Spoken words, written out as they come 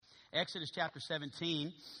Exodus chapter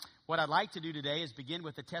 17. What I'd like to do today is begin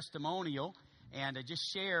with a testimonial and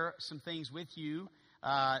just share some things with you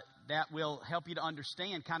that will help you to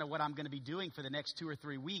understand kind of what I'm going to be doing for the next 2 or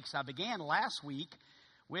 3 weeks. I began last week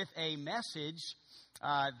with a message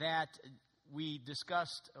that we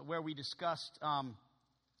discussed, what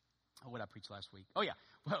did I preach last week? Oh, yeah.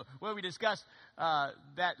 Well, where we discussed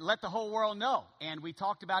that let the whole world know. And we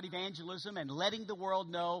talked about evangelism and letting the world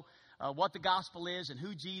know what the gospel is and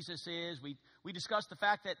who Jesus is. We discussed the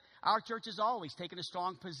fact that our church has always taken a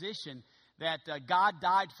strong position that God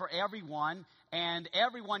died for everyone and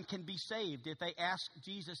everyone can be saved if they ask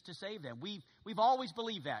Jesus to save them. We've always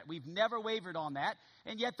believed that. We've never wavered on that.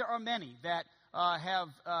 And yet there are many that have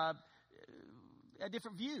a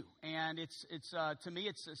different view. And it's to me,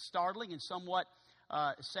 it's startling and somewhat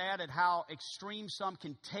sad at how extreme some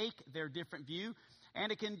can take their different view. And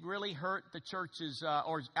it can really hurt the church's,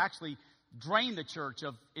 or actually drain the church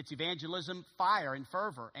of its evangelism, fire, and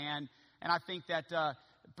fervor. And I think that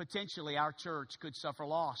potentially our church could suffer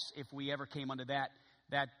loss if we ever came under that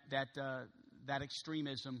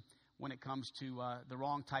extremism when it comes to the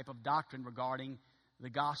wrong type of doctrine regarding the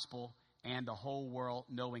gospel and the whole world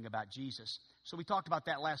knowing about Jesus. So we talked about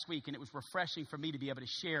that last week, and it was refreshing for me to be able to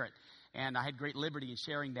share it. And I had great liberty in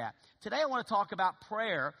sharing that. Today I want to talk about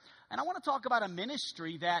prayer, and I want to talk about a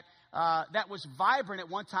ministry that was vibrant at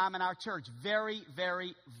one time in our church. Very,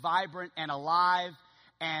 very vibrant and alive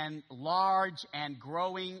and large and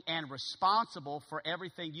growing and responsible for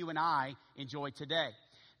everything you and I enjoy today.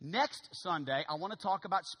 Next Sunday, I want to talk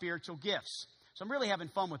about spiritual gifts. So I'm really having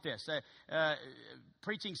fun with this.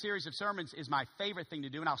 Preaching series of sermons is my favorite thing to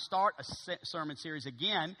do, and I'll start a sermon series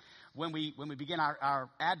again when we begin our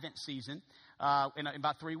Advent season in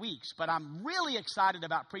about 3 weeks. But I'm really excited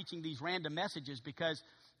about preaching these random messages because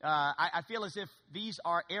I feel as if these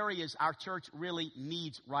are areas our church really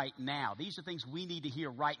needs right now. These are things we need to hear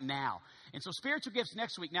right now. And so spiritual gifts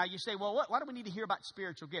next week. Now you say, well, why do we need to hear about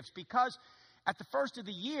spiritual gifts? Because at the first of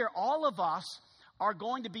the year, all of us are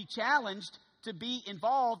going to be challenged to be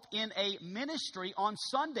involved in a ministry on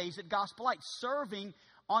Sundays at Gospel Light, serving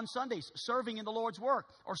on Sundays, serving in the Lord's work,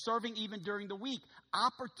 or serving even during the week.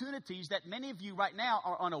 Opportunities that many of you right now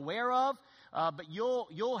are unaware of, but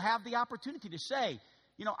you'll have the opportunity to say,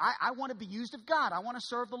 you know, I want to be used of God. I want to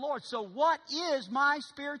serve the Lord. So what is my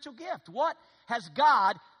spiritual gift? What has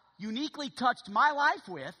God uniquely touched my life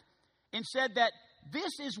with and said that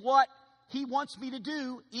this is what He wants me to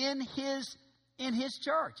do in His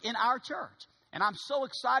church, in our church? And I'm so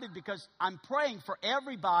excited because I'm praying for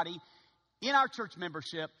everybody in our church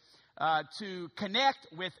membership to connect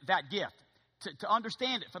with that gift, to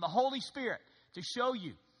understand it, for the Holy Spirit to show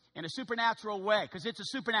you in a supernatural way, because it's a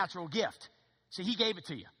supernatural gift. See, He gave it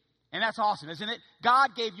to you. And that's awesome, isn't it?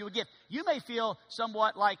 God gave you a gift. You may feel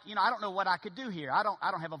somewhat like, you know, I don't know what I could do here. I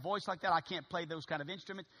don't have a voice like that. I can't play those kind of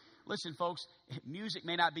instruments. Listen, folks, music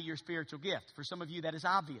may not be your spiritual gift. For some of you, that is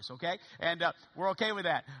obvious, okay? And we're okay with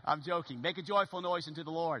that. I'm joking. Make a joyful noise unto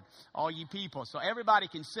the Lord, all ye people. So everybody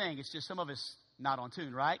can sing. It's just some of us not on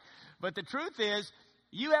tune, right? But the truth is,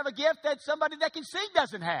 you have a gift that somebody that can sing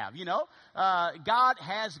doesn't have, you know. God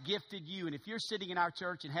has gifted you. And if you're sitting in our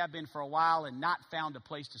church and have been for a while and not found a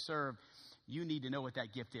place to serve, you need to know what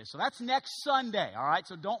that gift is. So that's next Sunday, all right?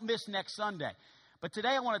 So don't miss next Sunday. But today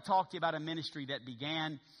I want to talk to you about a ministry that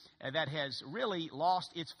began, that has really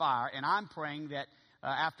lost its fire. And I'm praying that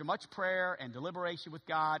after much prayer and deliberation with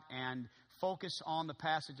God and focus on the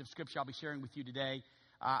passage of Scripture I'll be sharing with you today,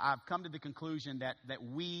 I've come to the conclusion that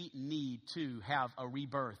we need to have a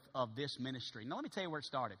rebirth of this ministry. Now, let me tell you where it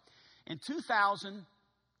started. In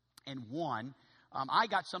 2001, I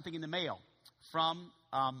got something in the mail from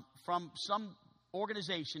some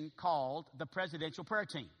organization called the Presidential Prayer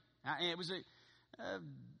Team. And it was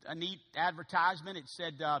a neat advertisement. It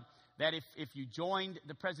said that if you joined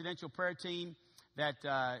the Presidential Prayer Team, that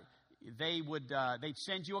they'd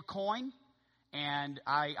send you a coin. And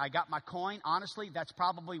I got my coin. Honestly, that's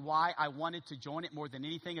probably why I wanted to join it more than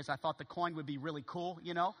anything, is I thought the coin would be really cool,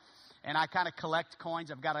 you know. And I kind of collect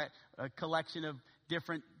coins. I've got a collection of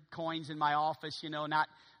different coins in my office, you know.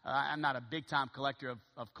 I'm not a big-time collector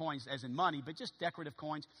of coins as in money, but just decorative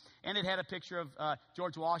coins. And it had a picture of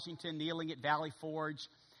George Washington kneeling at Valley Forge.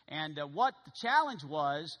 And what the challenge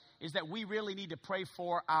is that we really need to pray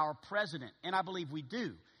for our president. And I believe we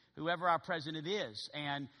do, whoever our president is.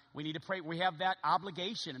 And we need to pray. We have that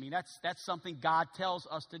obligation. I mean, that's something God tells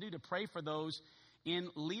us to do, to pray for those in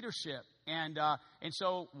leadership. And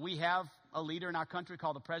so we have a leader in our country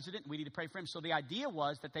called the president. We need to pray for him. So the idea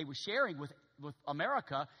was that they were sharing with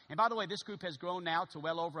America. And by the way, this group has grown now to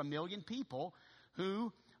well over 1 million people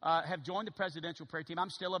who have joined the presidential prayer team. I'm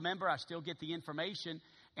still a member. I still get the information.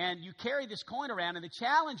 And you carry this coin around. And the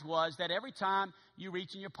challenge was that every time you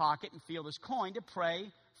reach in your pocket and feel this coin to pray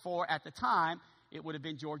for, at the time, it would have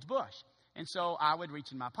been George Bush. And so I would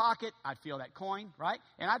reach in my pocket. I'd feel that coin, right?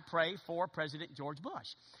 And I'd pray for President George Bush.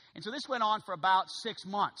 And so this went on for about 6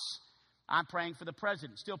 months. I'm praying for the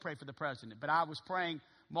president, still pray for the president. But I was praying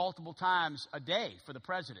multiple times a day for the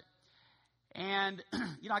president. And,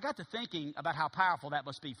 I got to thinking about how powerful that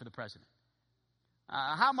must be for the president.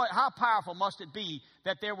 How powerful must it be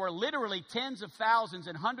that there were literally tens of thousands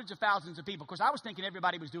and hundreds of thousands of people? Because I was thinking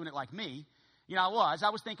everybody was doing it like me. I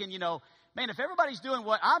was thinking, man, if everybody's doing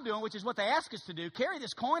what I'm doing, which is what they ask us to do, carry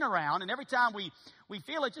this coin around, and every time we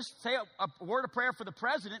feel it, just say a word of prayer for the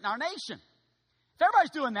president and our nation. If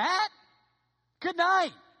everybody's doing that, good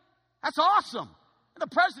night. That's awesome. The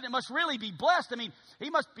president must really be blessed. I mean, he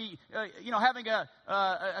must be, having a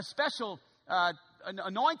special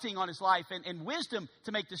anointing on his life and wisdom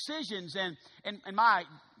to make decisions. And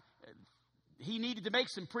he needed to make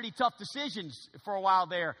some pretty tough decisions for a while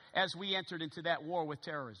there as we entered into that war with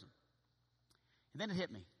terrorism. And then it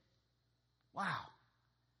hit me. Wow.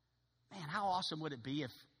 Man, how awesome would it be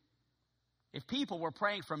if people were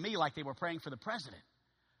praying for me like they were praying for the president?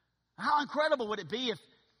 How incredible would it be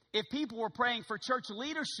if people were praying for church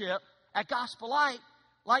leadership at Gospel Light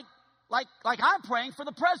like I'm praying for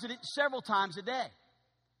the president several times a day?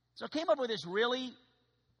 So I came up with this really,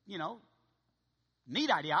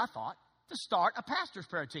 neat idea, I thought, to start a pastor's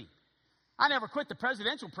prayer team. I never quit the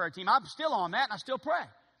presidential prayer team. I'm still on that, and I still pray.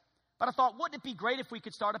 But I thought, wouldn't it be great if we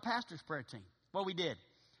could start a pastor's prayer team? Well, we did.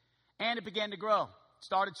 And it began to grow.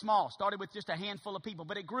 Started small. Started with just a handful of people,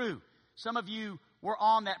 but it grew. Some of you were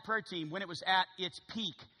on that prayer team when it was at its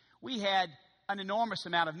peak. We had an enormous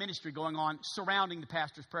amount of ministry going on surrounding the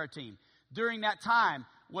pastor's prayer team. During that time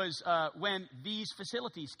was when these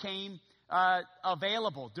facilities came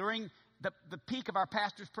available, during the peak of our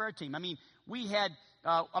pastor's prayer team. I mean, we had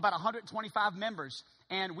about 125 members,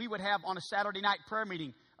 and we would have on a Saturday night prayer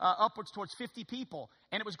meeting upwards towards 50 people.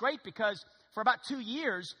 And it was great because for about 2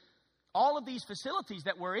 years, all of these facilities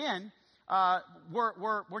that we're in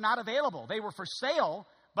were not available. They were for sale,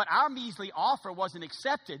 but our measly offer wasn't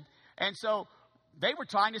accepted. And so they were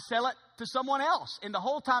trying to sell it to someone else. And the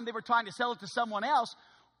whole time they were trying to sell it to someone else,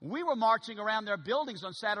 we were marching around their buildings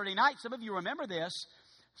on Saturday night. Some of you remember this.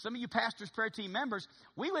 Some of you pastors' prayer team members,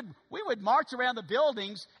 we would march around the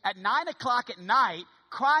buildings at 9 o'clock at night,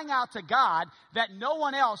 crying out to God that no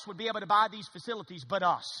one else would be able to buy these facilities but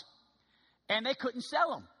us. And they couldn't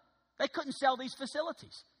sell them. They couldn't sell these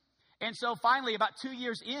facilities. And so finally, about 2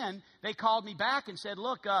 years in, they called me back and said,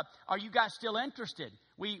 look, are you guys still interested?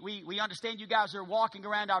 We understand you guys are walking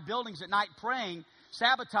around our buildings at night praying,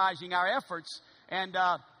 sabotaging our efforts. And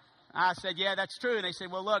I said, yeah, that's true. And they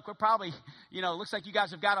said, well, look, we're probably, looks like you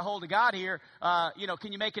guys have got a hold of God here.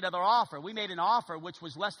 Can you make another offer? We made an offer which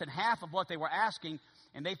was less than half of what they were asking,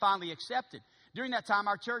 and they finally accepted. During that time,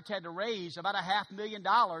 our church had to raise about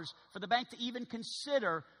 $500,000 for the bank to even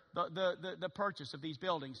consider the purchase of these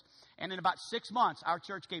buildings. And in about 6 months, our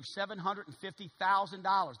church gave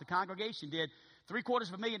 $750,000. The congregation did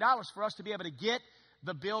 $750,000 for us to be able to get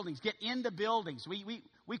the buildings, get in the buildings.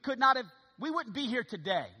 We could not have, we wouldn't be here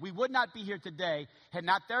today. We would not be here today had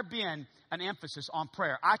not there been an emphasis on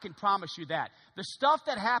prayer. I can promise you that. The stuff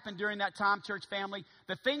that happened during that time, church family,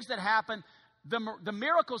 the things that happened, the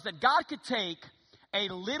miracles that God could take a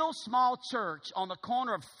little small church on the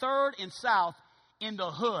corner of 3rd and South in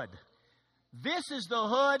the hood. This is the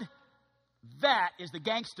hood. That is the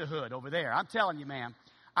gangster hood over there. I'm telling you, man.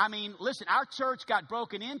 I mean, listen, our church got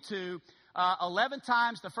broken into 11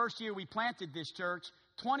 times the first year we planted this church.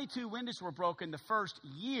 22 windows were broken the first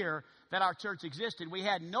year that our church existed. We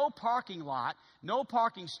had no parking lot, no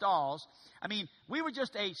parking stalls. I mean, we were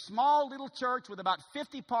just a small little church with about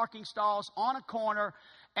 50 parking stalls on a corner.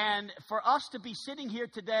 And for us to be sitting here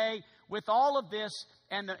today with all of this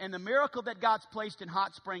and the miracle that God's placed in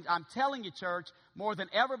Hot Springs, I'm telling you, church, more than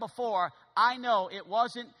ever before, I know it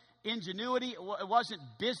wasn't ingenuity, it wasn't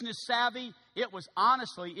business savvy. It was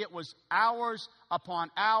hours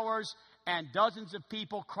upon hours and dozens of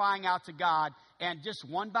people crying out to God. And just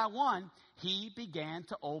one by one, He began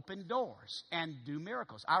to open doors and do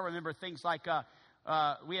miracles. I remember things like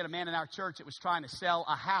we had a man in our church that was trying to sell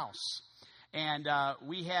a house. And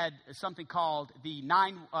we had something called the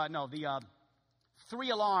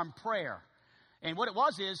 3-alarm prayer. And what it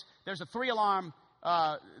was is there's a 3-alarm,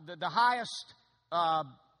 the highest, how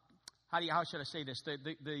should I say this?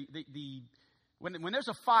 When there's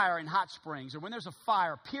a fire in Hot Springs, or when there's a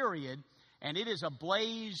fire, period, and it is a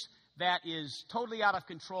blaze that is totally out of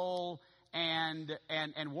control, and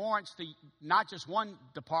warrants not just one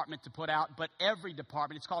department to put out, but every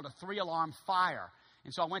department. It's called a 3-alarm fire.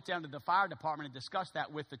 And so I went down to the fire department and discussed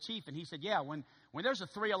that with the chief, and he said, yeah, when there's a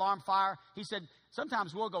 3-alarm fire, he said,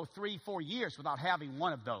 sometimes we'll go 3-4 years without having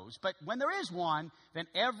one of those. But when there is one, then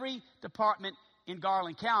every department in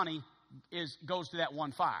Garland County goes to that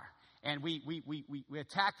one fire. And we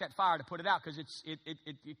attack that fire to put it out because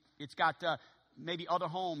it's got maybe other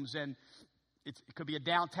homes, and it could be a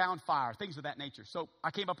downtown fire, things of that nature. So I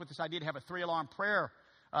came up with this idea to have a 3-alarm prayer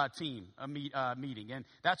team meeting. And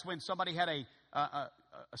that's when somebody had a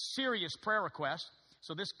serious prayer request.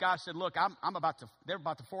 So this guy said, look, they're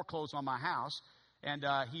about to foreclose on my house. And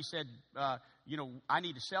he said, I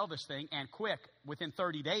need to sell this thing and quick within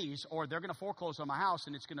 30 days or they're going to foreclose on my house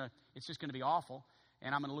and it's just going to be awful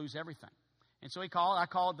and I'm going to lose everything. And so I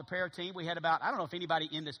called the prayer team. We had I don't know if anybody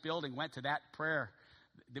in this building went to that prayer.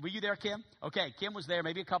 Were you there, Kim? Okay, Kim was there,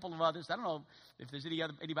 maybe a couple of others. I don't know if there's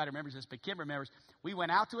anybody remembers this, but Kim remembers. We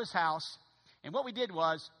went out to his house, and what we did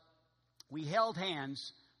was we held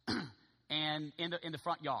hands and in the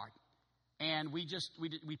front yard. And we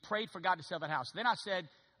prayed for God to sell that house. Then I said,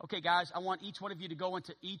 okay, guys, I want each one of you to go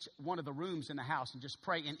into each one of the rooms in the house and just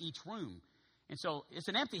pray in each room. And so it's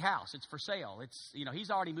an empty house. It's for sale. He's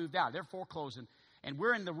already moved out. They're foreclosing. And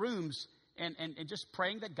we're in the rooms and just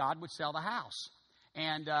praying that God would sell the house.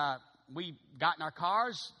 And we got in our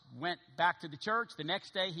cars, went back to the church. The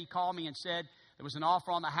next day he called me and said there was an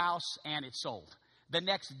offer on the house and it sold. The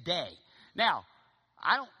next day. Now,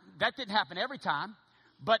 that didn't happen every time,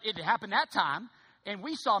 but it happened that time. And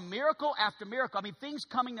we saw miracle after miracle. I mean, things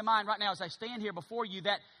coming to mind right now as I stand here before you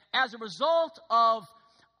that as a result of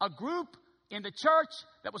a group in the church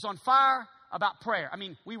that was on fire about prayer. I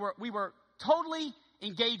mean, we were totally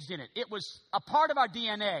engaged in it. It was a part of our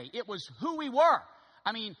DNA. It was who we were.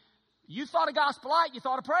 I mean, you thought of Gospel Light, you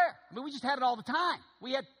thought of prayer. I mean, we just had it all the time.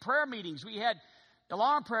 We had prayer meetings. We had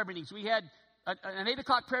alarm prayer meetings. We had an 8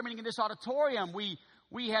 o'clock prayer meeting in this auditorium.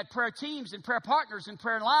 We had prayer teams and prayer partners and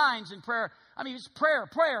prayer lines and prayer. I mean, it's prayer,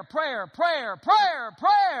 prayer, prayer, prayer, prayer,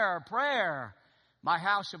 prayer, prayer. My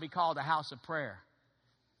house shall be called a house of prayer.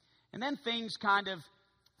 And then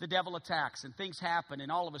the devil attacks and things happen,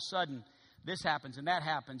 and all of a sudden this happens and that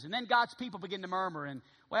happens. And then God's people begin to murmur and,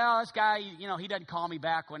 well, this guy, he doesn't call me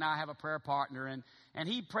back when I have a prayer partner, and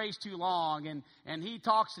he prays too long, and he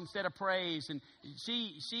talks instead of prays, and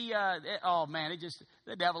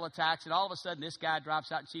the devil attacks, and all of a sudden this guy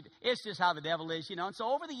drops out, and it's just how the devil is, And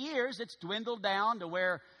so over the years, it's dwindled down to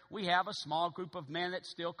where we have a small group of men that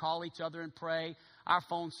still call each other and pray. Our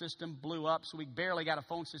phone system blew up, so we barely got a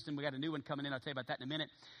phone system. We got a new one coming in. I'll tell you about that in a minute.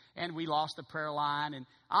 And we lost the prayer line. And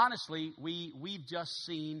honestly, we've just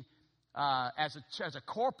seen, as a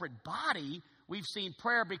corporate body, we've seen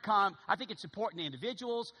prayer become, I think it's important to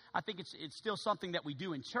individuals. I think it's still something that we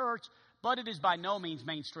do in church, but it is by no means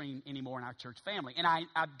mainstream anymore in our church family. And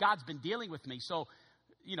God's been dealing with me. So,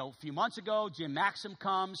 a few months ago, Jim Maxim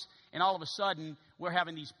comes, and all of a sudden, we're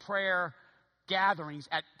having these prayer gatherings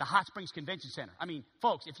at the Hot Springs Convention Center. I mean,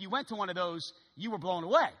 folks, if you went to one of those, you were blown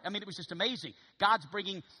away. I mean, it was just amazing. God's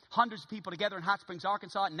bringing hundreds of people together in Hot Springs,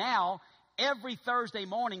 Arkansas. Now, every Thursday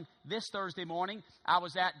morning, this Thursday morning, I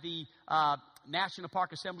was at the National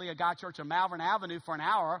Park Assembly of God Church on Malvern Avenue for an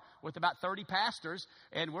hour with about 30 pastors,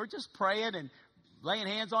 and we're just praying and laying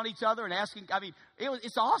hands on each other and asking. I mean,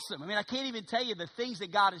 it's awesome. I mean, I can't even tell you the things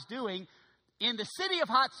that God is doing in the city of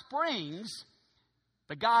Hot Springs.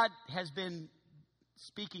 But God has been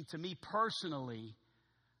speaking to me personally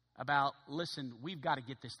about, listen, we've got to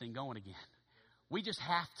get this thing going again. We just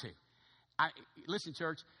have to. Listen,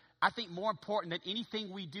 church, I think more important than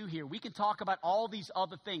anything we do here, we can talk about all these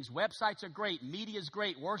other things. Websites are great. Media is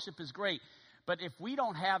great. Worship is great. But if we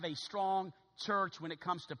don't have a strong church when it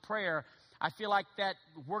comes to prayer, I feel like that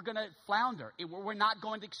we're going to flounder. We're not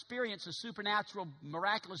going to experience the supernatural,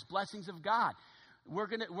 miraculous blessings of God. We're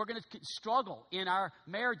going to struggle in our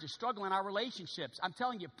marriages, struggle in our relationships. I'm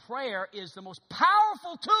telling you, prayer is the most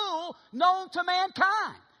powerful tool known to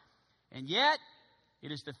mankind. And yet,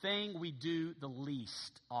 it is the thing we do the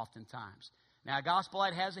least oftentimes. Now, Gospel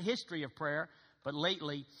Light has a history of prayer, but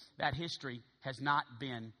lately that history has not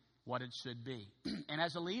been what it should be. And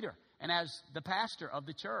as a leader, and as the pastor of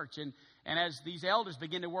the church, and as these elders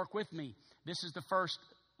begin to work with me, this is the first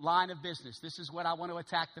line of business. This is what I want to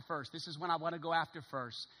attack the first. This is what I want to go after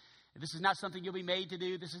first. This is not something you'll be made to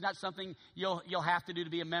do. This is not something you'll have to do to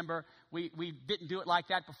be a member. We didn't do it like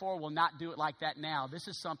that before. We'll not do it like that now. This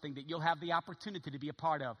is something that you'll have the opportunity to be a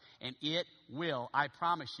part of. And it will, I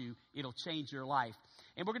promise you, it'll change your life.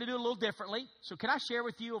 And we're going to do it a little differently. So can I share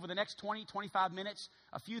with you over the next 20, 25 minutes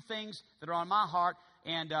a few things that are on my heart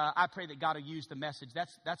And I pray that God will use the message.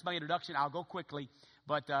 That's my introduction. I'll go quickly.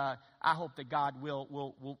 But I hope that God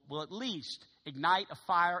will at least ignite a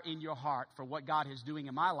fire in your heart for what God is doing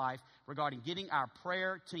in my life regarding getting our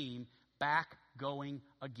prayer team back going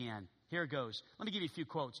again. Here it goes. Let me give you a few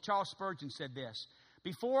quotes. Charles Spurgeon said this: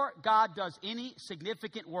 before God does any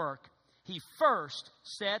significant work, He first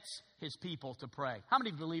sets His people to pray. How many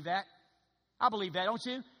of you believe that? I believe that, don't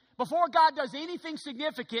you? Before God does anything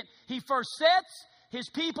significant, He first sets His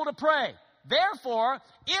people to pray. Therefore,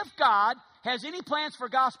 if God has any plans for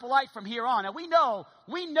Gospel Light from here on, and we know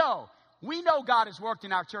God has worked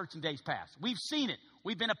in our church in days past. We've seen it.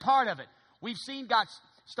 We've been a part of it. We've seen God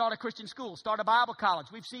start a Christian school, start a Bible college.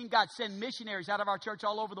 We've seen God send missionaries out of our church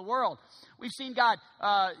all over the world. We've seen God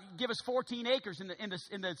give us 14 acres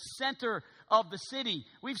in the center of the city.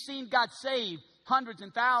 We've seen God save hundreds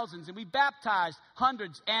and thousands, and we baptized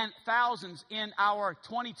hundreds and thousands in our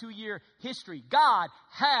 22-year history. God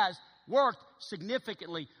has worked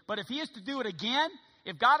significantly. But if He is to do it again,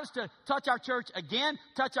 if God is to touch our church again,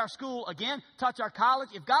 touch our school again, touch our college,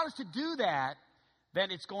 if God is to do that,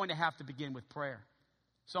 then it's going to have to begin with prayer.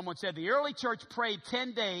 Someone said the early church prayed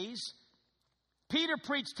 10 days, Peter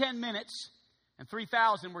preached 10 minutes, and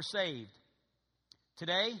 3,000 were saved.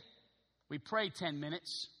 Today, we pray 10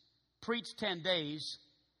 minutes, preach 10 days,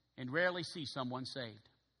 and rarely see someone saved.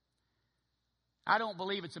 I don't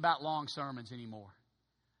believe it's about long sermons anymore.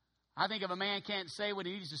 I think if a man can't say what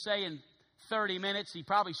he needs to say in 30 minutes, he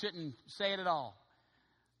probably shouldn't say it at all.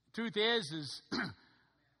 Truth is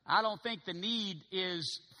I don't think the need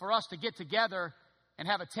is for us to get together and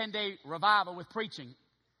have a 10-day revival with preaching.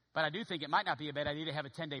 But I do think it might not be a bad idea to have a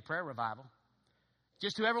 10-day prayer revival.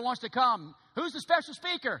 Just whoever wants to come. Who's the special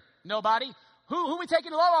speaker? Nobody. Who are we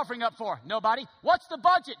taking the love offering up for? Nobody. What's the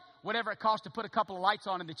budget? Whatever it costs to put a couple of lights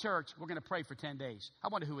on in the church, we're going to pray for 10 days. I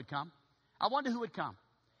wonder who would come. I wonder who would come.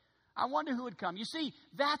 I wonder who would come. You see,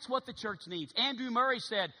 that's what the church needs. Andrew Murray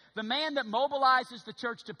said, the man that mobilizes the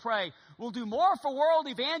church to pray will do more for world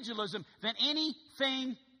evangelism than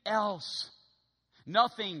anything else.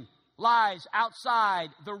 Nothing lies outside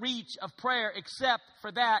the reach of prayer except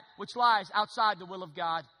for that which lies outside the will of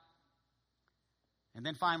God. And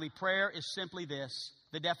then finally, prayer is simply this.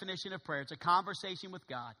 The definition of prayer, it's a conversation with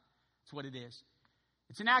God. That's what it is.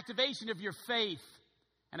 It's an activation of your faith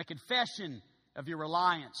and a confession of your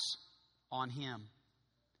reliance on Him.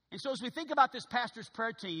 And so as we think about this pastor's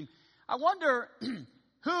prayer team, I wonder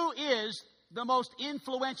who is the most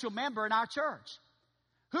influential member in our church?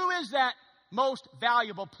 Who is that most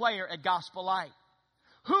valuable player at Gospel Light?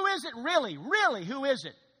 Who is it really, who is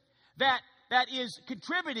it that is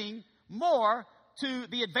contributing more to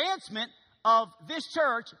the advancement of this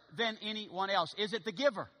church than anyone else? Is it the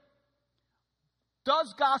giver?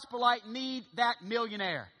 Does Gospel Light need that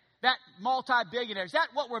millionaire, that multi-billionaire? Is that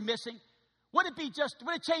what we're missing? Would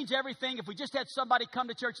it change everything if we just had somebody come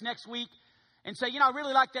to church next week and say, I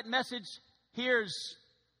really like that message. Here's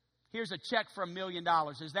a check for $1 million.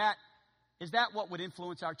 Is that what would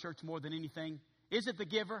influence our church more than anything? Is it the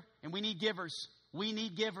giver? And we need givers. We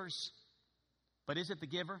need givers. But is it the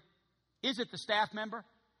giver? Is it the staff member?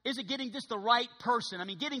 Is it getting just the right person?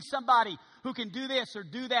 Getting somebody who can do this or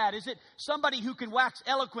do that. Is it somebody who can wax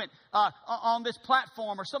eloquent on this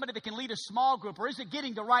platform, or somebody that can lead a small group? Or is it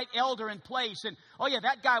getting the right elder in place? And,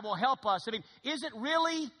 that guy will help us. Is it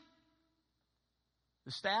really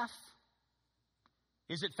the staff?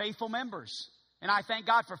 Is it faithful members? And I thank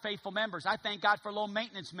God for faithful members. I thank God for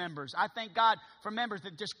low-maintenance members. I thank God for members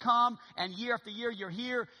that just come, and year after year you're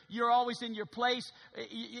here. You're always in your place.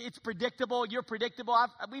 It's predictable. You're predictable.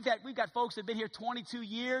 We've got folks that have been here 22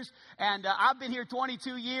 years, and I've been here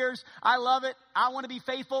 22 years. I love it. I want to be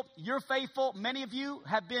faithful. You're faithful. Many of you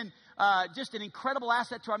have been just an incredible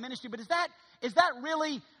asset to our ministry. But is that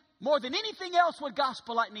really more than anything else what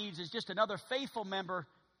Gospel Light needs? Is just another faithful member?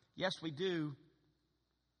 Yes, we do.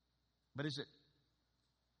 But is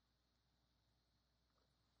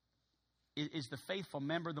the faithful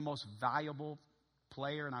member the most valuable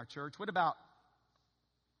player in our church? What about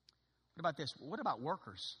this? What about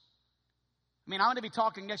workers? I'm going to be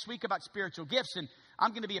talking next week about spiritual gifts, and I'm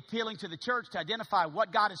going to be appealing to the church to identify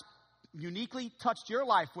what God has uniquely touched your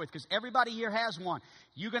life with, because everybody here has one.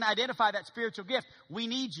 You're going to identify that spiritual gift. We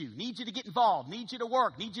need you to get involved, need you to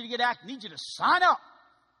work, need you to get active, need you to sign up,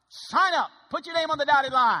 put your name on the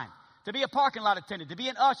dotted line. To be a parking lot attendant, to be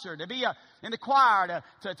an usher, to be in the choir,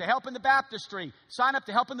 to help in the baptistry. Sign up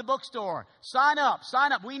to help in the bookstore. Sign up.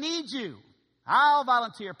 We need you. I'll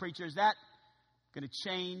volunteer, preacher. Is that going to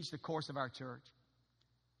change the course of our church?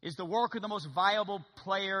 Is the worker the most viable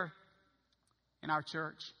player in our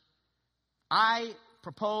church? I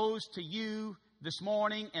propose to you this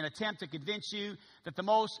morning and attempt to convince you that the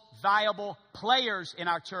most valuable players in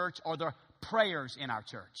our church are the prayers in our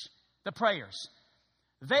church. The prayers.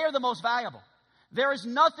 They are the most valuable. There is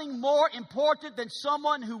nothing more important than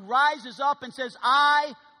someone who rises up and says,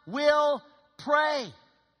 I will pray.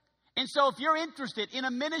 And so if you're interested in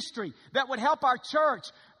a ministry that would help our church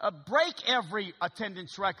break every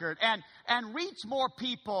attendance record and reach more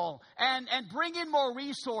people and bring in more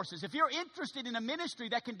resources, if you're interested in a ministry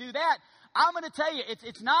that can do that, I'm going to tell you,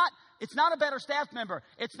 it's not a better staff member.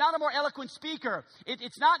 It's not a more eloquent speaker.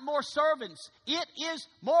 It's not more servants. It is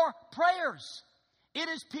more prayers. It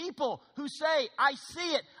is people who say, I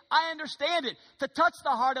see it, I understand it, to touch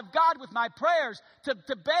the heart of God with my prayers, to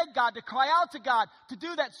beg God, to cry out to God, to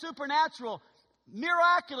do that supernatural,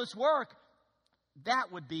 miraculous work. That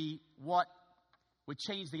would be what would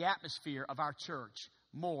change the atmosphere of our church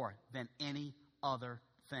more than any other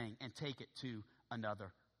thing and take it to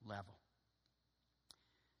another level.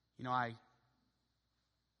 You know,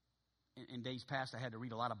 in days past, I had to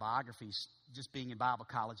read a lot of biographies just being in Bible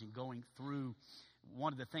college and going through.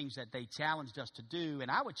 One of the things that they challenged us to do,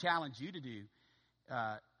 and I would challenge you to do,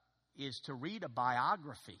 is to read a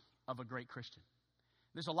biography of a great Christian.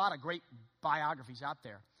 There's a lot of great biographies out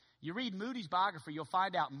there. You read Moody's biography, you'll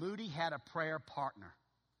find out Moody had a prayer partner.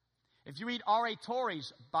 If you read R.A.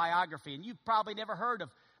 Torrey's biography, and you've probably never heard of,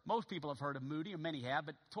 most people have heard of Moody, or many have,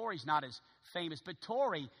 but Torrey's not as famous. But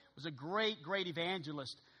Torrey was a great, great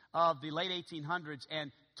evangelist of the late 1800s,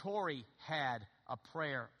 and Torrey had a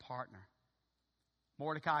prayer partner.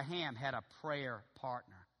 Mordecai Ham had a prayer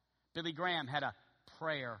partner. Billy Graham had a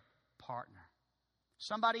prayer partner.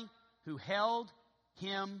 Somebody who held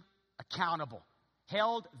him accountable,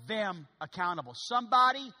 held them accountable.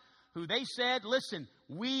 Somebody who they said, listen,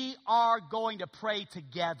 we are going to pray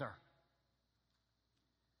together.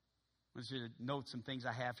 I'm just going to note some things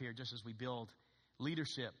I have here just as we build.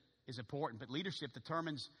 Leadership is important, but leadership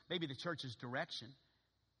determines maybe the church's direction.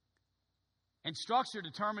 And structure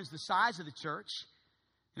determines the size of the church.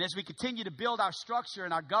 And as we continue to build our structure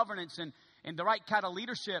and our governance and the right kind of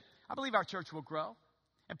leadership, I believe our church will grow.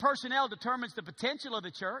 And personnel determines the potential of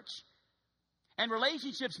the church. And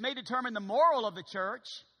relationships may determine the moral of the church.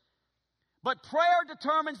 But prayer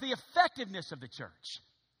determines the effectiveness of the church.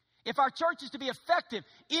 If our church is to be effective,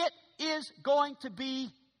 it is going to be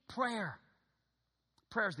prayer.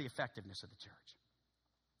 Prayer is the effectiveness of the church.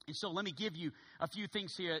 And so let me give you a few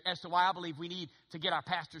things here as to why I believe we need to get our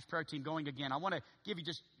pastor's prayer team going again. I want to give you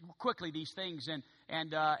just quickly these things,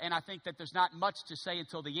 and I think that there's not much to say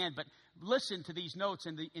until the end, but listen to these notes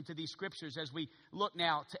and into these scriptures as we look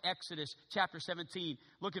now to Exodus chapter 17.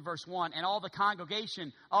 Look at verse 1. And all the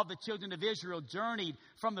congregation of the children of Israel journeyed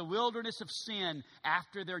from the wilderness of sin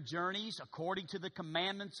after their journeys according to the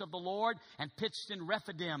commandments of the Lord, and pitched in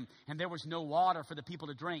Rephidim, and there was no water for the people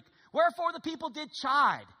to drink. Wherefore the people did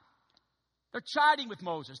chide. They're chiding with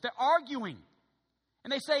Moses. They're arguing.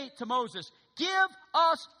 And they say to Moses, give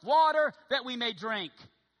us water that we may drink.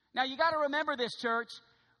 Now you got to remember this, church.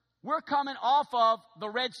 We're coming off of the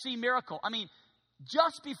Red Sea miracle. I mean,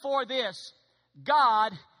 just before this,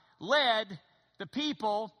 God led the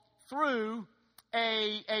people through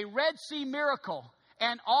a Red Sea miracle.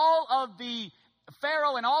 And all of the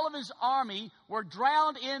Pharaoh and all of his army were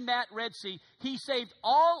drowned in that Red Sea. He saved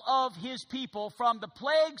all of his people from the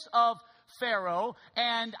plagues of Pharaoh.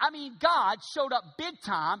 And I mean, God showed up big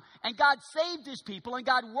time, and God saved his people, and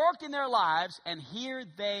God worked in their lives. And here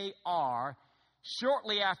they are,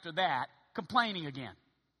 shortly after that, complaining again,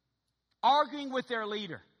 arguing with their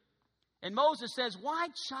leader. And Moses says, why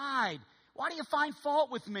chide? Why do you find fault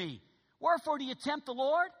with me? Wherefore do you tempt the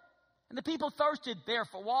Lord? And the people thirsted there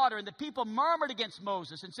for water, and the people murmured against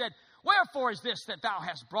Moses and said, wherefore is this that thou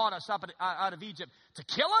hast brought us up out of Egypt? To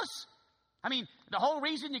kill us? I mean, the whole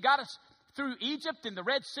reason you got us through Egypt and the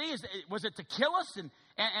Red Sea, was it to kill us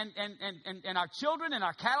and our children and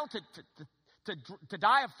our cattle to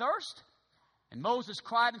die of thirst? And Moses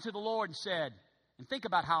cried unto the Lord and said, and think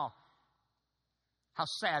about how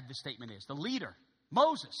sad this statement is. The leader,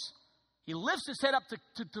 Moses, he lifts his head up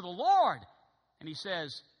to the Lord, and he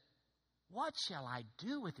says, what shall I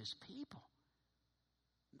do with this people?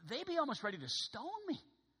 They be almost ready to stone me.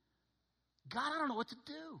 God, I don't know what to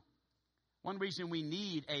do. One reason we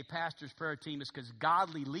need a pastor's prayer team is because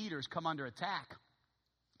godly leaders come under attack.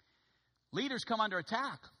 Leaders come under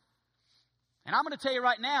attack. And I'm going to tell you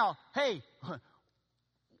right now, hey,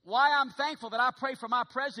 why I'm thankful that I pray for my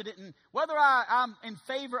president, and whether I'm in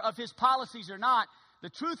favor of his policies or not, the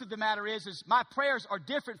truth of the matter is my prayers are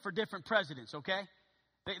different for different presidents, okay?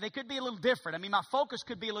 They could be a little different. I mean, my focus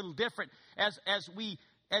could be a little different as we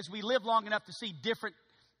live long enough to see different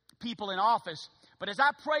people in office. But as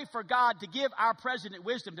I pray for God to give our president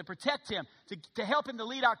wisdom, to protect him, to help him to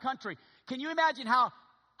lead our country, can you imagine how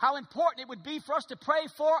important it would be for us to pray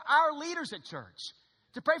for our leaders at church?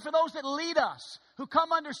 To pray for those that lead us, who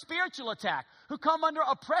come under spiritual attack, who come under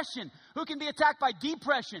oppression, who can be attacked by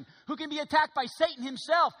depression, who can be attacked by Satan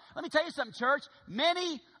himself. Let me tell you something, church.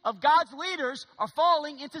 Many of God's leaders are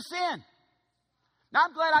falling into sin. Now,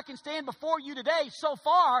 I'm glad I can stand before you today so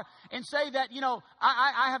far and say that,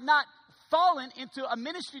 I have not fallen into a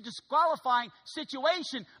ministry disqualifying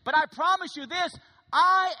situation, but I promise you this,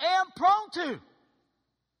 I am prone to.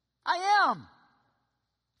 I am.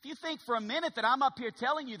 If you think for a minute that I'm up here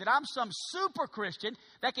telling you that I'm some super Christian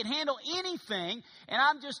that can handle anything, and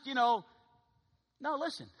I'm just, no,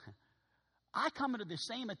 listen. I come under the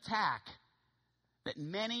same attack that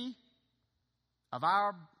many of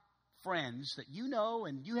our friends that you know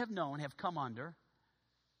and you have known have come under.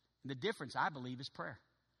 And the difference, I believe, is prayer.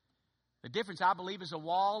 The difference, I believe, is a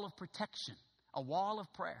wall of protection, a wall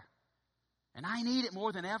of prayer. And I need it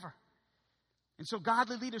more than ever. And so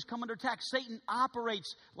godly leaders come under attack. Satan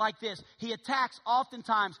operates like this. He attacks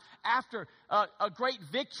oftentimes after a great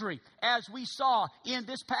victory, as we saw in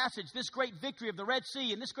this passage, this great victory of the Red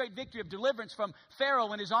Sea and this great victory of deliverance from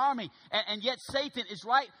Pharaoh and his army. And yet Satan is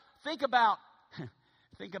right. Think about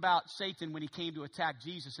Satan when he came to attack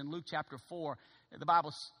Jesus in Luke chapter 4. The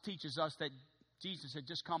Bible teaches us that Jesus had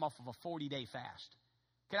just come off of a 40-day fast.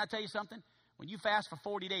 Can I tell you something? When you fast for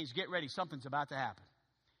 40 days, get ready. Something's about to happen.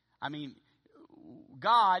 I mean,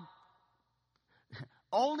 God,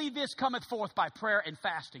 only this cometh forth by prayer and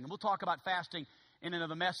fasting. And we'll talk about fasting in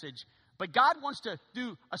another message. But God wants to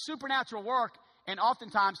do a supernatural work, and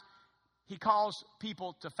oftentimes He calls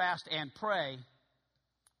people to fast and pray.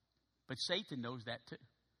 But Satan knows that too.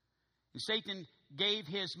 And Satan gave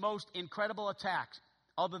his most incredible attacks,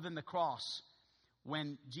 other than the cross,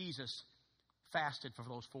 when Jesus fasted for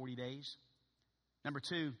those 40 days. Number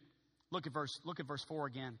 2, look at verse 4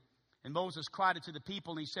 again. And Moses cried to the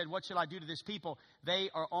people, and he said, "What shall I do to this people? They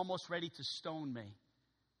are almost ready to stone me."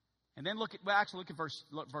 And then look at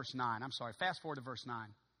verse 9. I'm sorry, fast forward to verse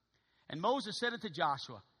 9. And Moses said unto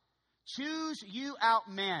Joshua, "Choose you out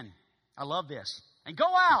men." I love this. "And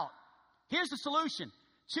go out." Here's the solution.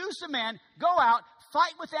 Choose some men, go out,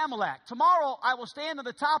 fight with Amalek. Tomorrow I will stand on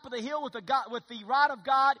the top of the hill with the rod of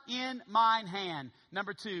God in mine hand.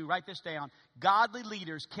 Number 2, write this down. Godly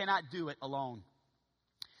leaders cannot do it alone.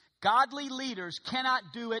 Godly leaders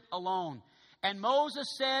cannot do it alone. And Moses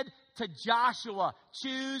said to Joshua,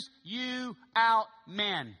 "Choose you out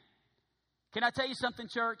men." Can I tell you something,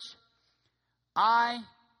 church? I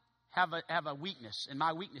have a weakness, and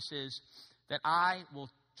my weakness is that I will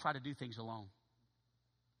try to do things alone.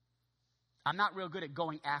 I'm not real good at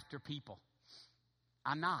going after people.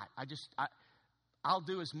 I'm not. I'll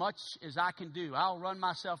do as much as I can do. I'll run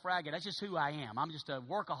myself ragged. That's just who I am. I'm just a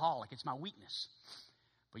workaholic. It's my weakness.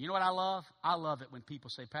 But you know what I love? I love it when people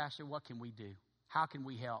say, "Pastor, what can we do? How can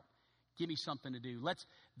we help? Give me something to do."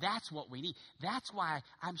 That's what we need. That's why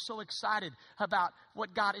I'm so excited about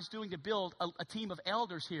what God is doing to build a team of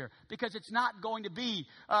elders here. Because it's not going to be,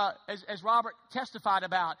 as Robert testified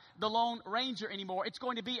about, the Lone Ranger anymore. It's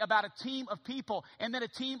going to be about a team of people, and then a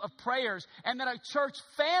team of prayers, and then a church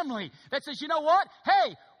family that says, "You know what?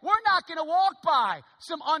 Hey, we're not going to walk by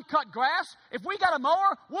some uncut grass. If we got a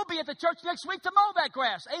mower, we'll be at the church next week to mow that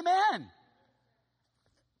grass." Amen.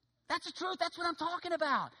 That's the truth. That's what I'm talking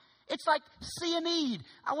about. It's like, see a need.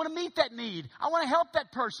 I want to meet that need. I want to help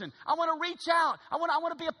that person. I want to reach out. I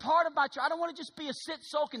want to be a part of my church. I don't want to just be a sit,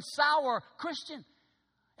 soak, and sour Christian.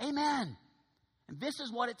 Amen. And this is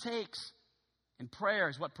what it takes. And prayer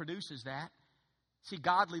is what produces that. See,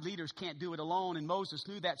 godly leaders can't do it alone, and Moses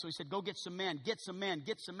knew that, so he said, "Go get some men, get some men,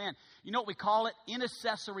 get some men." You know what we call it?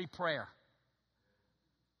 Intercessory prayer.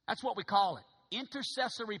 That's what we call it.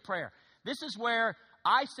 Intercessory prayer. This is where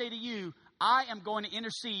I say to you, I am going to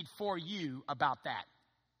intercede for you about that.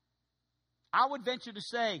 I would venture to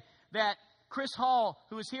say that Chris Hall,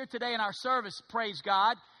 who is here today in our service, praise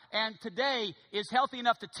God, and today is healthy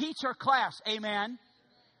enough to teach her class, amen,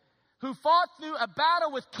 who fought through a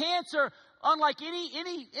battle with cancer unlike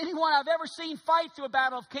anyone I've ever seen fight through a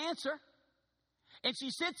battle of cancer. And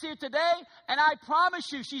she sits here today, and I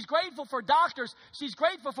promise you, she's grateful for doctors. She's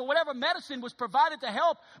grateful for whatever medicine was provided to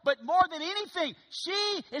help. But more than anything,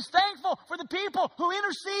 she is thankful for the people who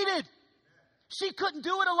interceded. She couldn't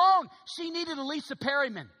do it alone. She needed a Lisa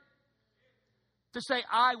Perryman to say,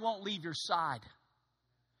 "I won't leave your side."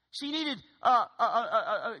 She needed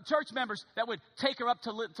church members that would take her up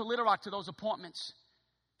to Little Rock to those appointments.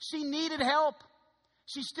 She needed help.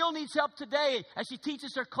 She still needs help today as she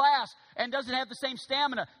teaches her class and doesn't have the same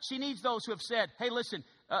stamina. She needs those who have said, hey, listen,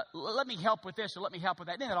 let me help with this or let me help with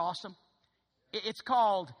that. Isn't that awesome? It's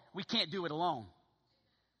called, we can't do it alone.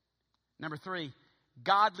 Number 3,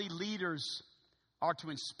 godly leaders are to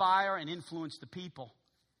inspire and influence the people.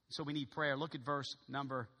 So we need prayer. Look at verse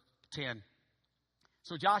number 10.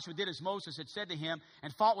 So Joshua did as Moses had said to him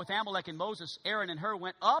and fought with Amalek, and Moses, Aaron, and Hur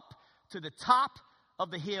went up to the top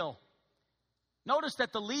of the hill. Notice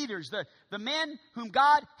that the leaders, the men whom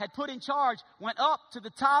God had put in charge, went up to the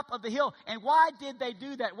top of the hill. And why did they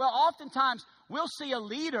do that? Well, oftentimes we'll see a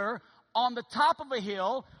leader on the top of a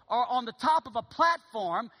hill or on the top of a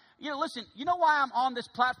platform. Listen, you know why I'm on this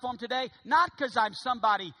platform today? Not because I'm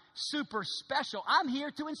somebody super special. I'm here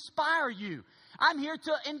to inspire you. I'm here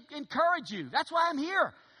to encourage you. That's why I'm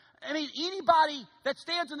here. I mean, anybody that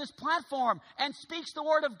stands on this platform and speaks the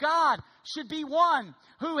word of God should be one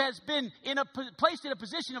who has been placed in a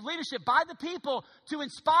position of leadership by the people to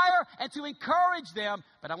inspire and to encourage them.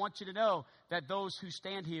 But I want you to know that those who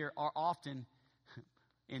stand here are often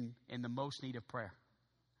in the most need of prayer.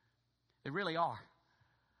 They really are.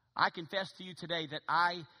 I confess to you today that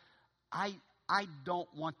I don't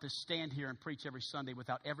want to stand here and preach every Sunday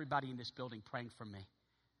without everybody in this building praying for me.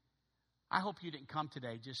 I hope you didn't come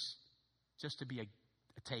today just to be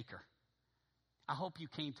a taker. I hope you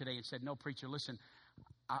came today and said, no, preacher, listen,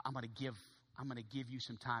 I'm going to give you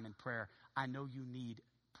some time in prayer. I know you need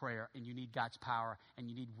prayer and you need God's power and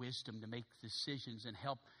you need wisdom to make decisions and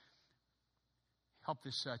help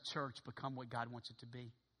this church become what God wants it to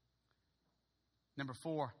be. Number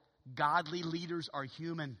 4, godly leaders are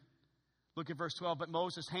human. Look at verse 12. But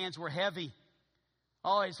Moses' hands were heavy.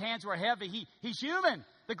 Oh, his hands were heavy. He's human.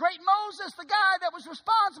 The great Moses, the guy that was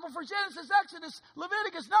responsible for Genesis, Exodus,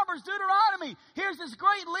 Leviticus, Numbers, Deuteronomy. Here's this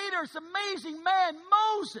great leader, this amazing man,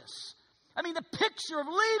 Moses. I mean, the picture of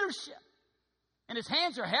leadership. And his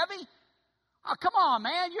hands are heavy? Oh, come on,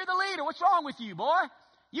 man. You're the leader. What's wrong with you, boy?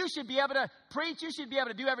 You should be able to preach. You should be able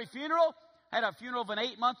to do every funeral. I had a funeral of an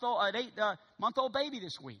 8-month-old baby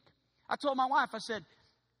this week. I told my wife, I said,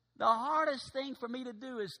 the hardest thing for me to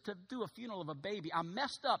do is to do a funeral of a baby. I'm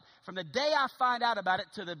messed up. From the day I find out about it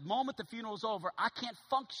to the moment the funeral's over, I can't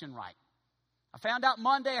function right. I found out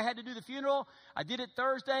Monday I had to do the funeral. I did it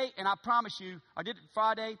Thursday, and I promise you, I did it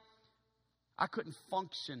Friday. I couldn't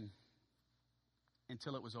function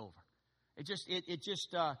until it was over.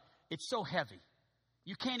 It's so heavy.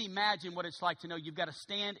 You can't imagine what it's like to know you've got to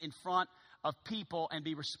stand in front of people and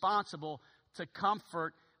be responsible to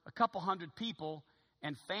comfort a couple hundred people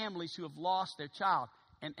and families who have lost their child.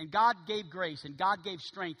 And God gave grace and God gave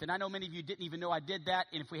strength. And I know many of you didn't even know I did that.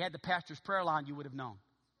 And if we had the pastor's prayer line, you would have known.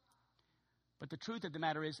 But the truth of the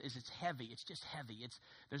matter is it's heavy. It's just heavy.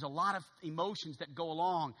 There's a lot of emotions that go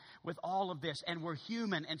along with all of this. And we're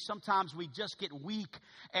human. And sometimes we just get weak.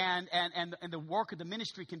 And the work of the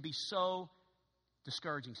ministry can be so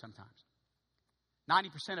discouraging sometimes.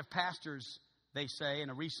 90% of pastors, they say in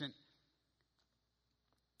a recent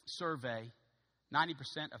survey,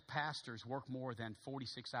 90% of pastors work more than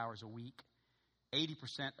 46 hours a week.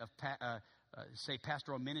 80% of say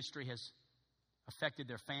pastoral ministry has affected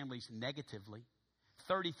their families negatively.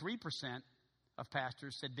 33% of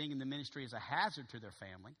pastors said being in the ministry is a hazard to their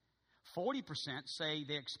family. 40% say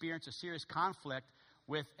they experience a serious conflict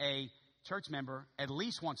with a church member at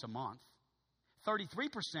least once a month.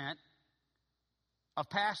 33% of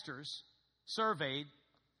pastors surveyed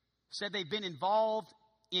said they've been involved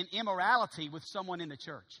in immorality with someone in the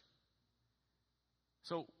church.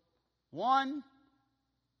 So 1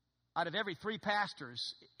 out of every 3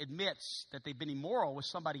 pastors admits that they've been immoral with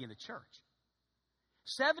somebody in the church.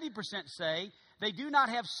 70% say they do not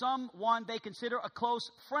have someone they consider a close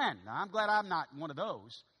friend. Now, I'm glad I'm not one of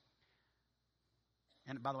those.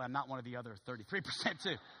 And by the way, I'm not one of the other 33%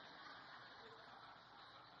 too.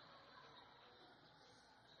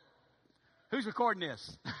 Who's recording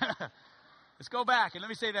this? Let's go back and let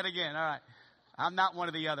me say that again. All right. I'm not one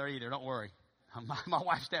of the other either. Don't worry. My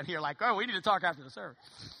wife's down here like, oh, we need to talk after the service.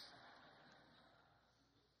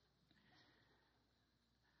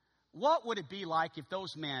 What would it be like if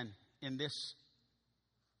those men in this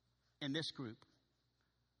group,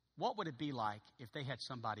 what would it be like if they had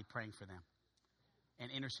somebody praying for them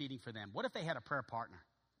and interceding for them? What if they had a prayer partner?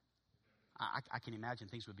 I can imagine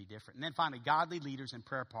things would be different. And then finally, godly leaders and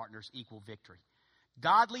prayer partners equal victory.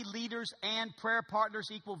 Godly leaders and prayer partners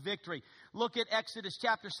equal victory. Look at Exodus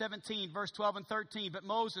chapter 17, verse 12 and 13. But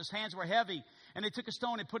Moses' hands were heavy, and they took a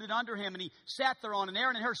stone and put it under him, and he sat thereon. And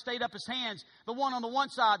Aaron and Hur stayed up his hands, the one on the one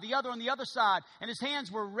side, the other on the other side. And his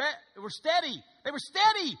hands were steady. They were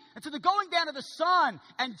steady until the going down of the sun.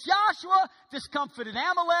 And Joshua discomfited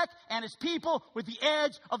Amalek and his people with the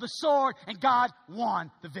edge of the sword, and God won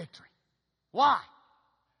the victory. Why?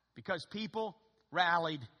 Because people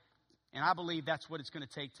rallied. And I believe that's what it's going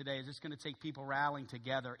to take today. Is it's going to take people rallying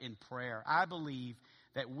together in prayer. I believe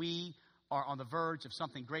that we are on the verge of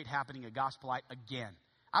something great happening at Gospel Light again.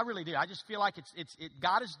 I really do. I just feel like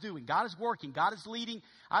God is doing, God is working, God is leading.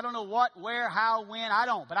 I don't know what, where, how, when. I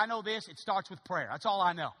don't. But I know this. It starts with prayer. That's all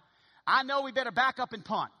I know. I know we better back up and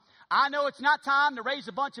punt. I know it's not time to raise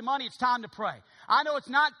a bunch of money. It's time to pray. I know it's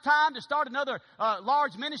not time to start another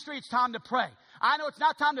large ministry. It's time to pray. I know it's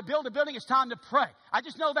not time to build a building. It's time to pray. I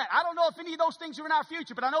just know that. I don't know if any of those things are in our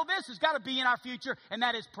future, but I know this has got to be in our future, and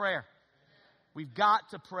that is prayer. We've got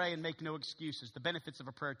to pray and make no excuses. The benefits of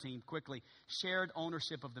a prayer team, quickly. Shared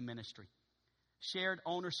ownership of the ministry. Shared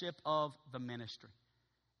ownership of the ministry.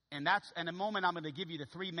 And that's, in a moment, I'm going to give you the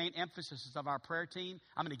three main emphases of our prayer team.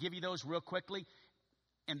 I'm going to give you those real quickly.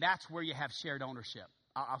 And that's where you have shared ownership.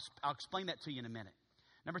 I'll explain that to you in a minute.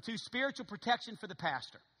 Number two, spiritual protection for the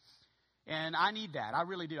pastor. And I need that. I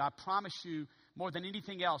really do. I promise you, more than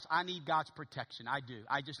anything else, I need God's protection. I do.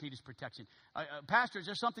 I just need His protection. Pastor, is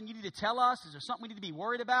there something you need to tell us? Is there something we need to be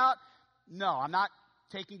worried about? No, I'm not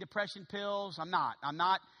taking depression pills. I'm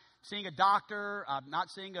not seeing a doctor. I'm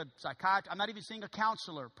not seeing a psychiatrist. I'm not even seeing a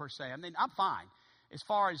counselor, per se. I mean, I'm fine as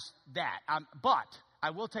far as that. But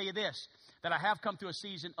I will tell you this, that I have come through a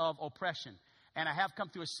season of oppression. And I have come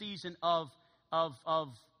through a season of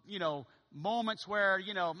moments where,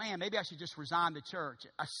 man, maybe I should just resign the church.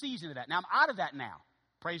 A season of that. Now, I'm out of that now.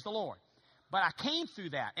 Praise the Lord. But I came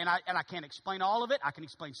through that. And I can't explain all of it. I can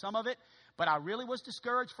explain some of it. But I really was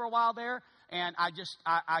discouraged for a while there. And I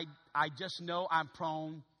just know I'm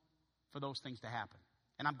prone for those things to happen.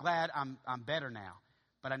 And I'm glad I'm better now.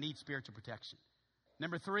 But I need spiritual protection.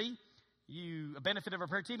 Number three, a benefit of a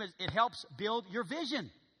prayer team is it helps build your vision.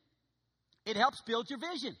 It helps build your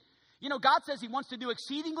vision. God says He wants to do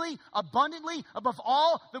exceedingly, abundantly, above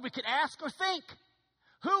all that we could ask or think.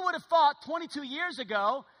 Who would have thought 22 years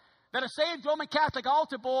ago that a saved Roman Catholic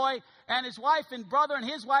altar boy and his wife and brother and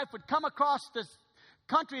his wife would come across this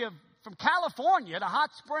country from California to Hot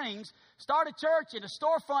Springs, start a church in a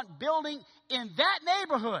storefront building in that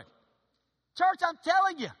neighborhood? Church, I'm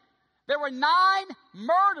telling you, there were 9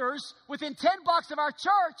 murders within 10 blocks of our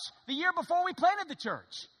church the year before we planted the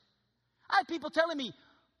church. I had people telling me,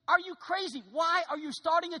 are you crazy? Why are you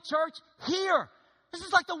starting a church here? This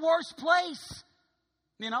is like the worst place.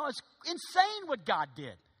 It's insane what God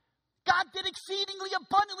did. God did exceedingly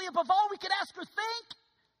abundantly above all we could ask or think.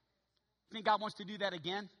 You think God wants to do that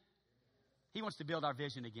again? He wants to build our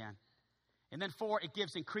vision again. And then 4, it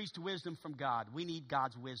gives increased wisdom from God. We need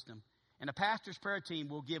God's wisdom. And a pastor's prayer team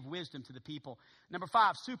will give wisdom to the people. Number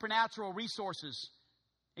 5, supernatural resources.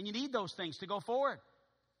 And you need those things to go forward.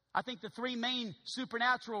 I think the 3 main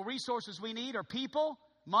supernatural resources we need are people,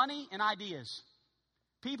 money, and ideas.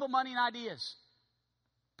 People, money, and ideas.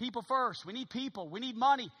 People first. We need people. We need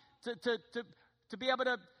money to be able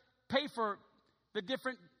to pay for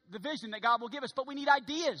the vision that God will give us. But we need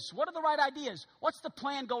ideas. What are the right ideas? What's the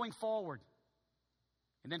plan going forward?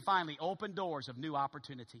 And then finally, open doors of new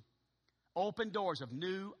opportunity. Open doors of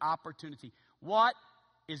new opportunity. What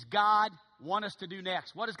is God want us to do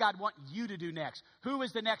next? What does God want you to do next? Who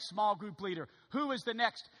is the next small group leader? Who is the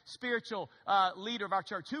next spiritual leader of our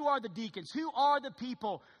church? Who are the deacons? Who are the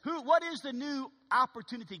people? What is the new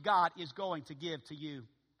opportunity God is going to give to you?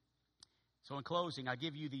 So in closing, I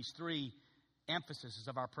give you these 3 emphases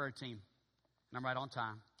of our prayer team. And I'm right on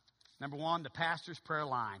time. Number 1, the pastor's prayer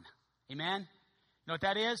line. Amen? You know what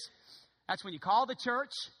that is? That's when you call the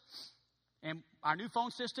church, and our new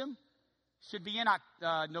phone system should be in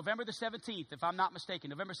November the 17th, if I'm not mistaken.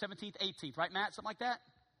 November 17th, 18th. Right, Matt? Something like that?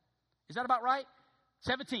 Is that about right?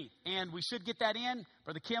 17th. And we should get that in.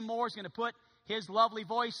 Brother Kim Moore is going to put his lovely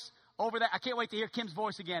voice over that. I can't wait to hear Kim's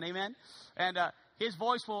voice again. Amen? And his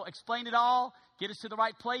voice will explain it all, get us to the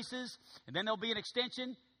right places. And then there'll be an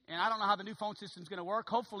extension. And I don't know how the new phone system is going to work.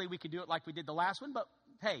 Hopefully we can do it like we did the last one. But,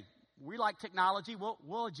 hey, we like technology.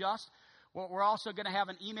 We'll adjust. We're also going to have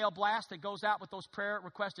an email blast that goes out with those prayer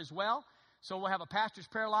requests as well. So we'll have a pastor's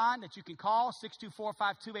prayer line that you can call,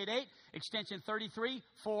 624-5288, extension 33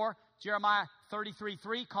 for Jeremiah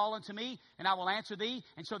 33:3. Call unto me, and I will answer thee,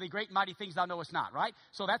 and show thee great and mighty things thou knowest not, right?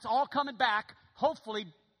 So that's all coming back, hopefully,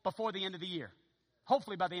 before the end of the year.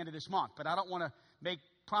 Hopefully by the end of this month. But I don't want to make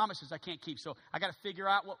promises I can't keep. So I got to figure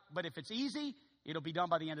out what, but if it's easy, it'll be done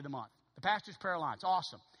by the end of the month. The Pastor's Prayer Alliance,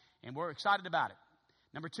 awesome. And we're excited about it.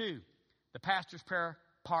 Number 2, the Pastor's Prayer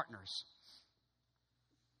Partners.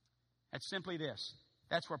 That's simply this.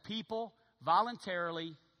 That's where people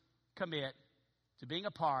voluntarily commit to being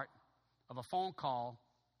a part of a phone call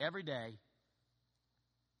every day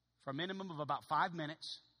for a minimum of about 5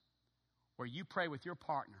 minutes, where you pray with your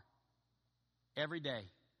partner every day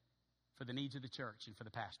for the needs of the church and for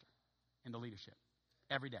the pastor and the leadership.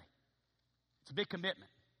 Every day. It's a big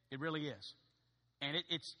commitment. It really is. And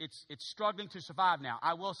it's struggling to survive now.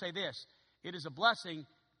 I will say this. It is a blessing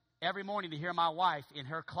every morning to hear my wife in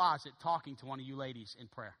her closet talking to one of you ladies in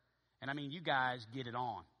prayer. And I mean, you guys get it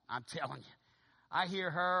on. I'm telling you. I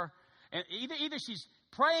hear her, and either she's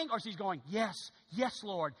praying or she's going, yes, yes,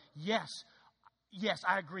 Lord, yes, yes,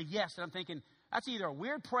 I agree, yes. And I'm thinking, that's either a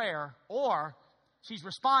weird prayer or she's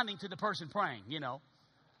responding to the person praying, you know.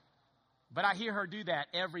 But I hear her do that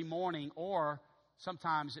every morning, or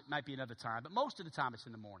sometimes it might be another time. But most of the time it's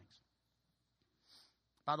in the mornings.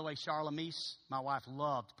 By the way, Charla Meese, my wife,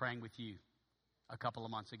 loved praying with you a couple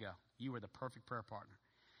of months ago. You were the perfect prayer partner.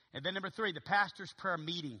 And then number 3, the Pastor's Prayer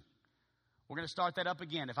Meeting. We're going to start that up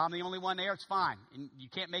again. If I'm the only one there, it's fine. And you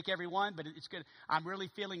can't make every one, but it's good. I'm really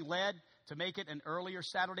feeling led to make it an earlier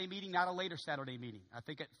Saturday meeting, not a later Saturday meeting. I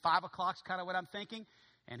think at 5 o'clock is kind of what I'm thinking.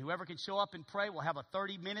 And whoever can show up and pray, we'll have a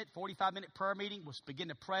 30-minute, 45-minute prayer meeting. We'll begin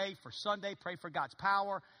to pray for Sunday, pray for God's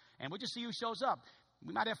power, and we'll just see who shows up.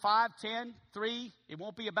 We might have 5, 10, 3. It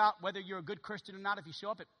won't be about whether you're a good Christian or not. If you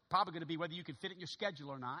show up, it's probably going to be whether you can fit it in your schedule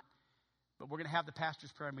or not. But we're going to have the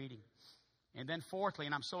pastor's prayer meeting. And then fourthly,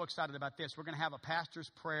 and I'm so excited about this, we're going to have a pastor's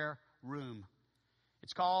prayer room.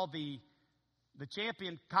 It's called the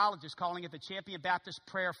Champion College is calling it the Champion Baptist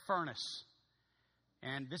Prayer Furnace.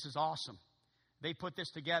 And this is awesome. They put this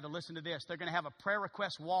together. Listen to this. They're going to have a prayer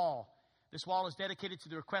request wall. This wall is dedicated to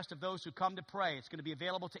the request of those who come to pray. It's going to be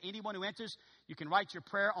available to anyone who enters. You can write your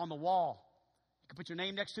prayer on the wall. You can put your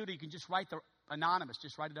name next to it, or you can just write the anonymous,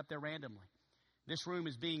 just write it up there randomly. This room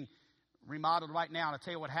is being remodeled right now. And I'll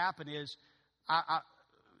tell you what happened is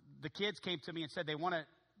the kids came to me and said they wanted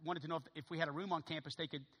to know if we had a room on campus they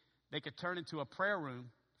could turn into a prayer room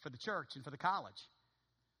for the church and for the college.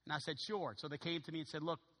 And I said, sure. So they came to me and said,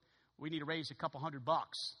 look, we need to raise a couple $100.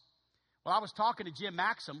 Well, I was talking to Jim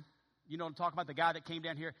Maxim. You know, I'm talking about the guy that came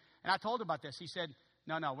down here. And I told him about this. He said,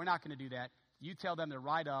 no, we're not going to do that. You tell them to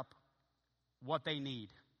write up what they need,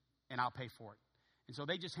 and I'll pay for it. And so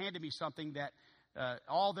they just handed me something that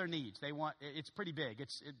all their needs. They want. It's pretty big.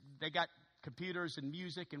 They got computers and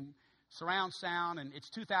music and surround sound, and it's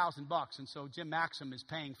 $2,000. And so Jim Maxim is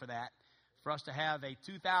paying for that, for us to have a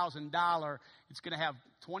 $2,000. It's going to have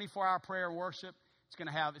 24-hour prayer and worship. It's going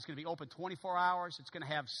to be open 24 hours. It's going to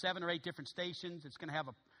have 7 or 8 different stations. It's going to have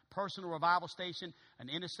a personal revival station, an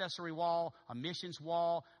intercessory wall, a missions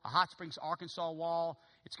wall, a Hot Springs, Arkansas wall.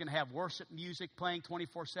 It's going to have worship music playing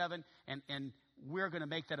 24/7, and we're going to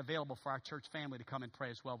make that available for our church family to come and pray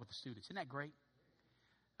as well with the students. Isn't that great?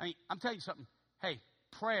 I mean, I'm telling you something. Hey,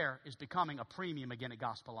 prayer is becoming a premium again at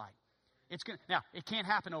Gospel Light. Now, it can't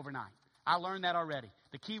happen overnight. I learned that already.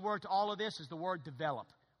 The key word to all of this is the word develop.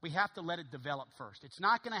 We have to let it develop first. It's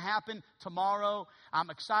not going to happen tomorrow. I'm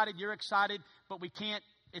excited. You're excited. But we can't.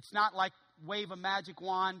 It's not like wave a magic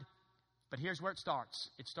wand. But here's where it starts.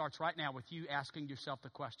 It starts right now with you asking yourself the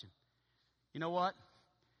question. You know what?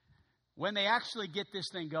 When they actually get this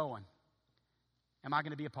thing going, am I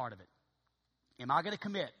going to be a part of it? Am I going to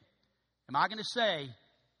commit? Am I going to say,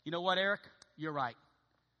 you know what, Eric? You're right.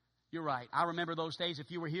 You're right. I remember those days. If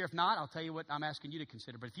you were here, if not, I'll tell you what I'm asking you to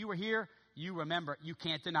consider. But if you were here, you remember, you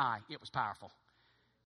can't deny it was powerful.